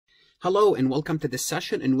Hello and welcome to this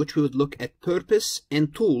session in which we would look at purpose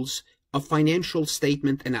and tools of financial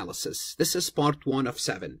statement analysis. This is part 1 of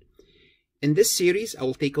 7. In this series, I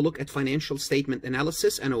will take a look at financial statement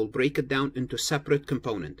analysis and I will break it down into separate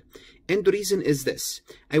components. And the reason is this.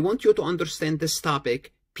 I want you to understand this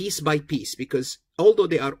topic piece by piece because although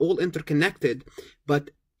they are all interconnected, but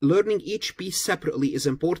learning each piece separately is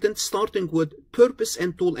important, starting with purpose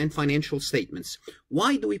and tool and financial statements.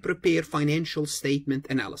 Why do we prepare financial statement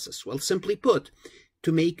analysis? Well, simply put,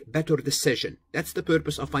 to make better decisions. That's the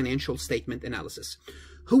purpose of financial statement analysis.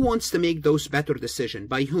 Who wants to make those better decisions?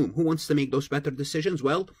 By whom? Who wants to make those better decisions?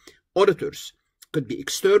 Well, auditors. Could be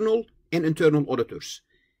external and internal auditors.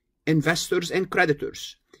 Investors and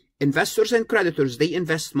creditors. Investors and creditors, they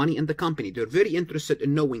invest money in the company. They're very interested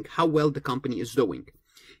in knowing how well the company is doing.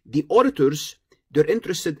 The auditors, they're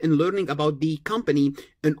interested in learning about the company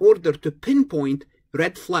in order to pinpoint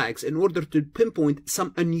red flags, in order to pinpoint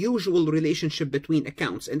some unusual relationship between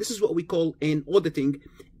accounts. And this is what we call in auditing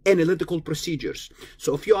analytical procedures.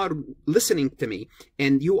 So if you are listening to me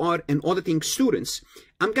and you are an auditing students,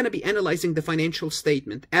 I'm going to be analyzing the financial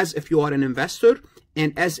statement as if you are an investor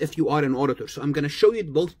and as if you are an auditor. So I'm going to show you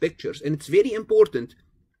both pictures, and it's very important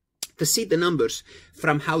to see the numbers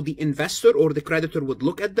from how the investor or the creditor would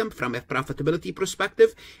look at them from a profitability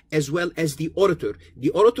perspective, as well as the auditor. The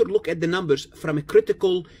auditor look at the numbers from a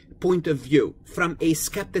critical point of view, from a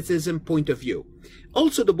skepticism point of view.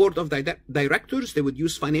 Also, the board of directors, they would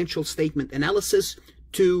use financial statement analysis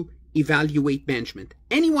to evaluate management.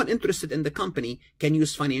 Anyone interested in the company can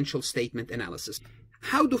use financial statement analysis.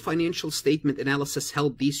 How do financial statement analysis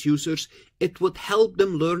help these users? It would help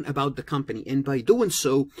them learn about the company, and by doing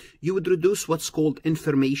so, you would reduce what's called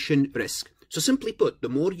information risk. So simply put, the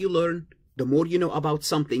more you learn, the more you know about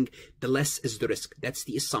something, the less is the risk. That's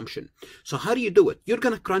the assumption. So how do you do it? You're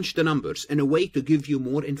going to crunch the numbers in a way to give you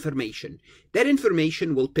more information. That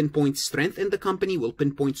information will pinpoint strength in the company, will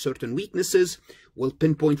pinpoint certain weaknesses, will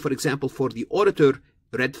pinpoint, for example, for the auditor,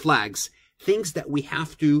 red flags, things that we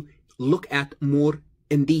have to look at more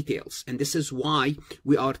in details. And this is why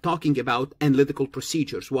we are talking about analytical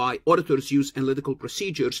procedures, why auditors use analytical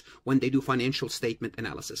procedures when they do financial statement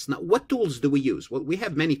analysis. Now, what tools do we use? Well, we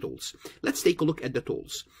have many tools. Let's take a look at the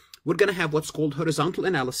tools. We're going to have what's called horizontal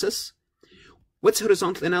analysis. What's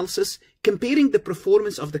horizontal analysis? Comparing the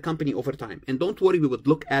performance of the company over time. And don't worry, we would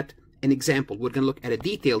look at an example. We're going to look at a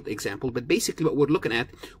detailed example, but basically what we're looking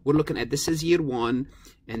at this is year 1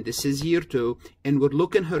 and this is year 2, and we're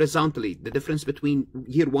looking horizontally, the difference between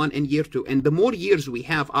year 1 and year 2. And the more years we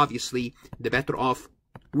have, obviously, the better off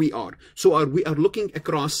we are. So we are looking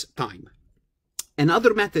across time.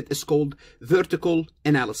 Another method is called vertical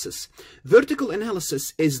analysis. Vertical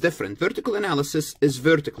analysis is different. Vertical analysis is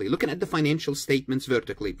vertically, looking at the financial statements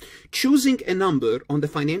vertically, choosing a number on the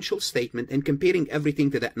financial statement and comparing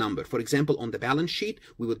everything to that number. For example, on the balance sheet,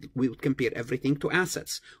 we would compare everything to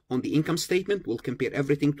assets. On the income statement, we'll compare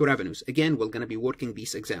everything to revenues. Again, we're going to be working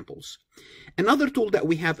these examples. Another tool that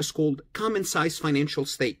we have is called common size financial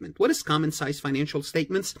statement. What is common size financial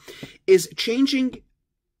statements? Is changing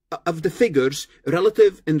of the figures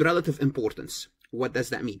relative importance. What does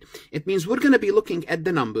that mean? It means we're going to be looking at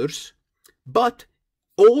the numbers, but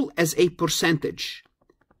all as a percentage.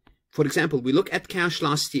 For example, we look at cash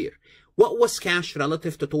last year. What was cash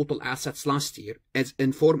relative to total assets last year as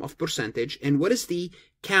in form of percentage, and what is the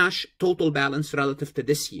cash total balance relative to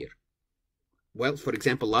this year? Well, for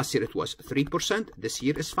example, last year it was 3%, this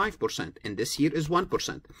year is 5%, and this year is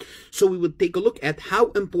 1%. So we would take a look at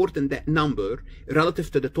how important that number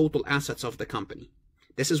relative to the total assets of the company.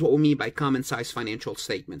 This is what we mean by common size financial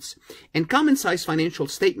statements. And common size financial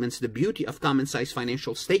statements, the beauty of common size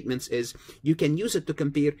financial statements is you can use it to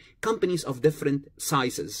compare companies of different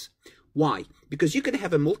sizes. Why? Because you could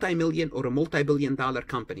have a multi-million or a multi-billion dollar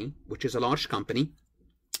company, which is a large company,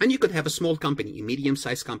 and you could have a small company, a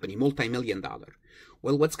medium-sized company, multi-million dollar.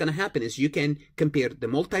 Well, what's going to happen is you can compare the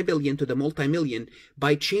multi-billion to the multi-million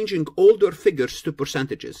by changing all their figures to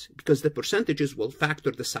percentages, because the percentages will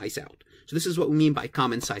factor the size out. So this is what we mean by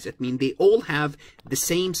common size. It means they all have the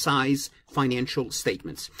same size financial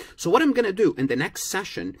statements. So what I'm going to do in the next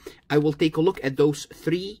session, I will take a look at those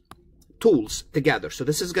 3 tools together. So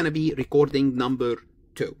this is going to be recording number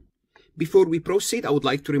 2. Before we proceed, I would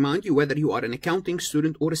like to remind you, whether you are an accounting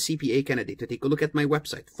student or a CPA candidate, to take a look at my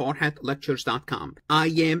website, farhatlectures.com. I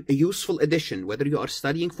am a useful addition, whether you are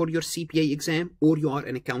studying for your CPA exam or you are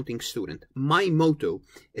an accounting student. My motto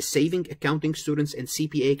is saving accounting students and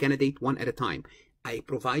CPA candidate one at a time. I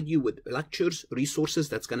provide you with lectures, resources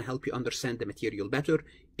that's going to help you understand the material better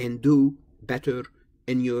and do better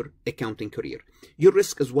in your accounting career. Your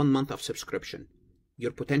risk is 1 month of subscription.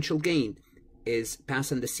 your potential gain is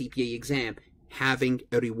passing the CPA exam, having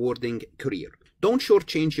a rewarding career. Don't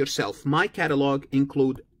shortchange yourself. My catalog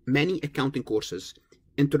include many accounting courses,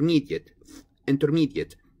 intermediate,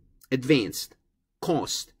 advanced,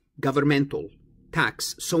 cost, governmental,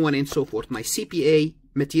 tax, so on and so forth. My CPA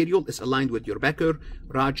material is aligned with your Becker,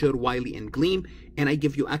 Roger, Wiley, and Gleam, and I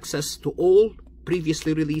give you access to all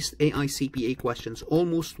previously released AI CPA questions,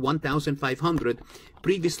 almost 1,500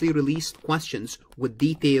 previously released questions with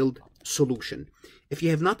detailed solution. If you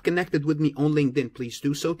have not connected with me on LinkedIn, please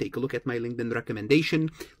do so. Take a look at my LinkedIn recommendation.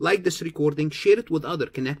 Like this recording, share it with others.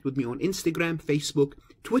 Connect with me on Instagram, Facebook,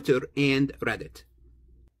 Twitter, and Reddit.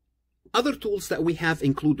 Other tools that we have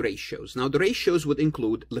include ratios. Now, the ratios would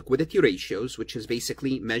include liquidity ratios, which is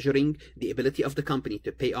basically measuring the ability of the company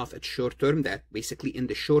to pay off its short-term debt. Basically, in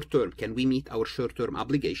the short term, can we meet our short-term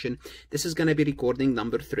obligation? This is going to be recording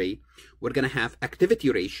number 3. We're going to have activity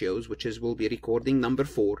ratios, which will be recording number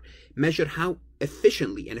 4. Measure how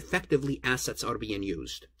efficiently and effectively assets are being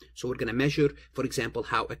used. So we're going to measure, for example,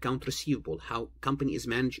 how account receivable, how company is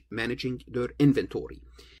managing their inventory.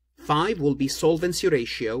 5 will be solvency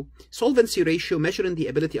ratio. Solvency ratio measuring the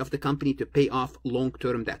ability of the company to pay off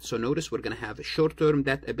long-term debt. So notice we're going to have a short-term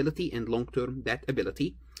debt ability and long-term debt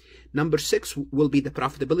ability. Number 6 will be the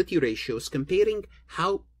profitability ratios, comparing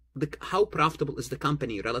how profitable is the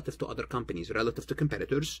company relative to other companies, relative to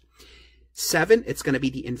competitors. 7, it's going to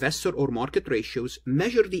be the investor or market ratios.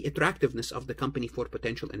 Measure the attractiveness of the company for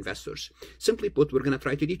potential investors. Simply put, we're going to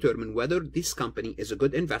try to determine whether this company is a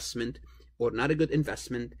good investment or not a good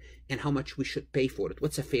investment, and how much we should pay for it.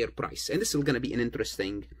 What's a fair price? And this is going to be an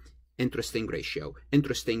interesting ratio,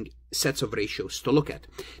 interesting sets of ratios to look at.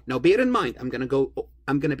 Now, bear in mind, I'm going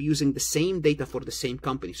to be using the same data for the same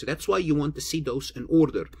company. So that's why you want to see those in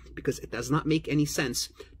order, because it does not make any sense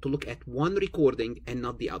to look at one recording and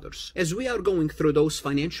not the others. As we are going through those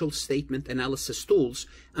financial statement analysis tools,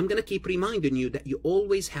 I'm going to keep reminding you that you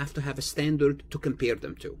always have to have a standard to compare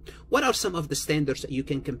them to. What are some of the standards that you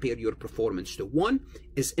can compare your performance to? One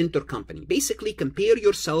is intercompany. Basically, compare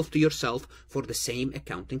yourself to yourself for the same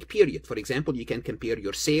accounting period. For example, you can compare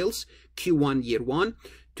your sales Q1 year 1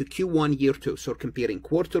 to Q1 year 2. So comparing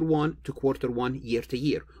quarter 1 to quarter 1 year to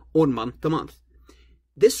year, or month to month.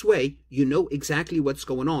 This way, you know exactly what's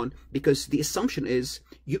going on, because the assumption is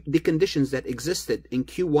the conditions that existed in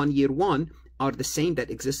Q1 year 1 are the same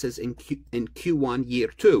that exists in Q1 year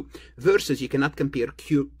 2, versus you cannot compare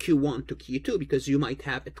Q1 to Q2, because you might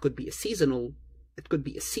have, it could be a seasonal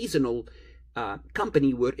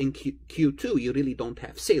company where in Q2 you really don't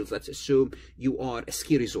have sales. Let's assume you are a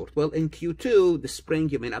ski resort. Well, in Q2, the spring,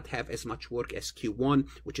 you may not have as much work as Q1,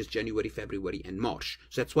 which is January, February, and March.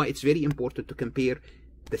 So that's why it's very important to compare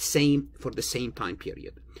the same for the same time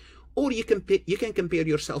period. Or you can compare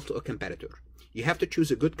yourself to a competitor. You have to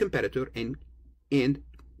choose a good competitor and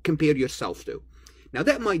compare yourself to. Now,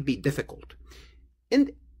 that might be difficult.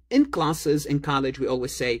 In classes, in college, we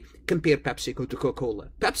always say, compare PepsiCo to Coca-Cola.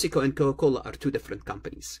 PepsiCo and Coca-Cola are two different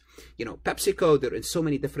companies. You know, PepsiCo, they're in so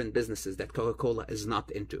many different businesses that Coca-Cola is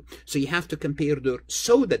not into. So you have to compare their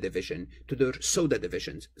soda division to their soda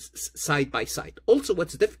divisions side by side. Also,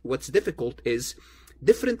 what's difficult is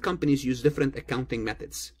different companies use different accounting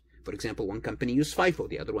methods. For example, one company used FIFO,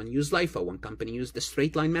 the other one used LIFO, one company used the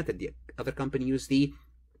straight line method, the other company used the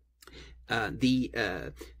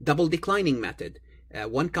double declining method.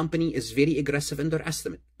 One company is very aggressive in their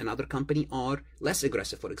estimate. Another company are less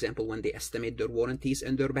aggressive, for example, when they estimate their warranties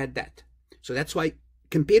and their bad debt. So that's why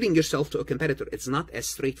comparing yourself to a competitor, it's not as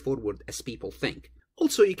straightforward as people think.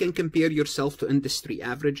 Also, you can compare yourself to industry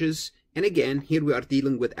averages. And again, here we are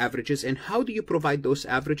dealing with averages. And how do you provide those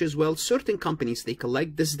averages? Well, certain companies, they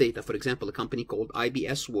collect this data. For example, a company called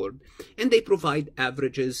IBS World, and they provide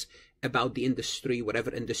averages about the industry,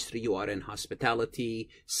 whatever industry you are in, hospitality,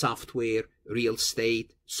 software, real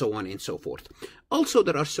estate, so on and so forth. Also,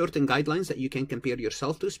 there are certain guidelines that you can compare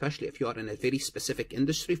yourself to, especially if you are in a very specific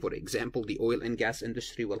industry. For example, the oil and gas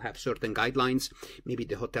industry will have certain guidelines. Maybe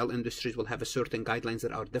the hotel industries will have a certain guidelines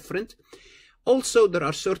that are different. Also, there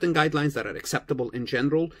are certain guidelines that are acceptable in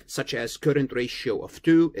general, such as current ratio of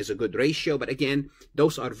 2 is a good ratio. But again,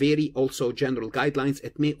 those are very also general guidelines.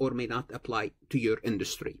 It may or may not apply to your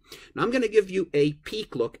industry. Now, I'm going to give you a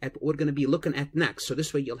peek look at what we're going to be looking at next. So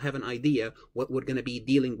this way you'll have an idea what we're going to be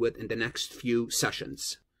dealing with in the next few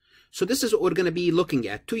sessions. So this is what we're going to be looking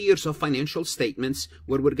at, 2 years of financial statements,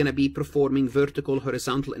 where we're going to be performing vertical,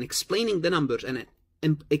 horizontal, and explaining the numbers and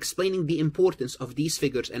explaining the importance of these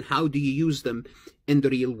figures and how do you use them in the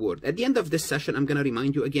real world. At the end of this session, I'm going to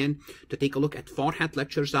remind you again to take a look at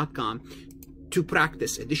farhatlectures.com to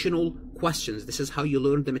practice additional questions. This is how you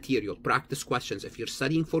learn the material. Practice questions. If you're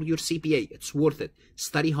studying for your CPA, it's worth it.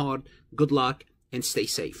 Study hard. Good luck and stay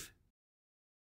safe.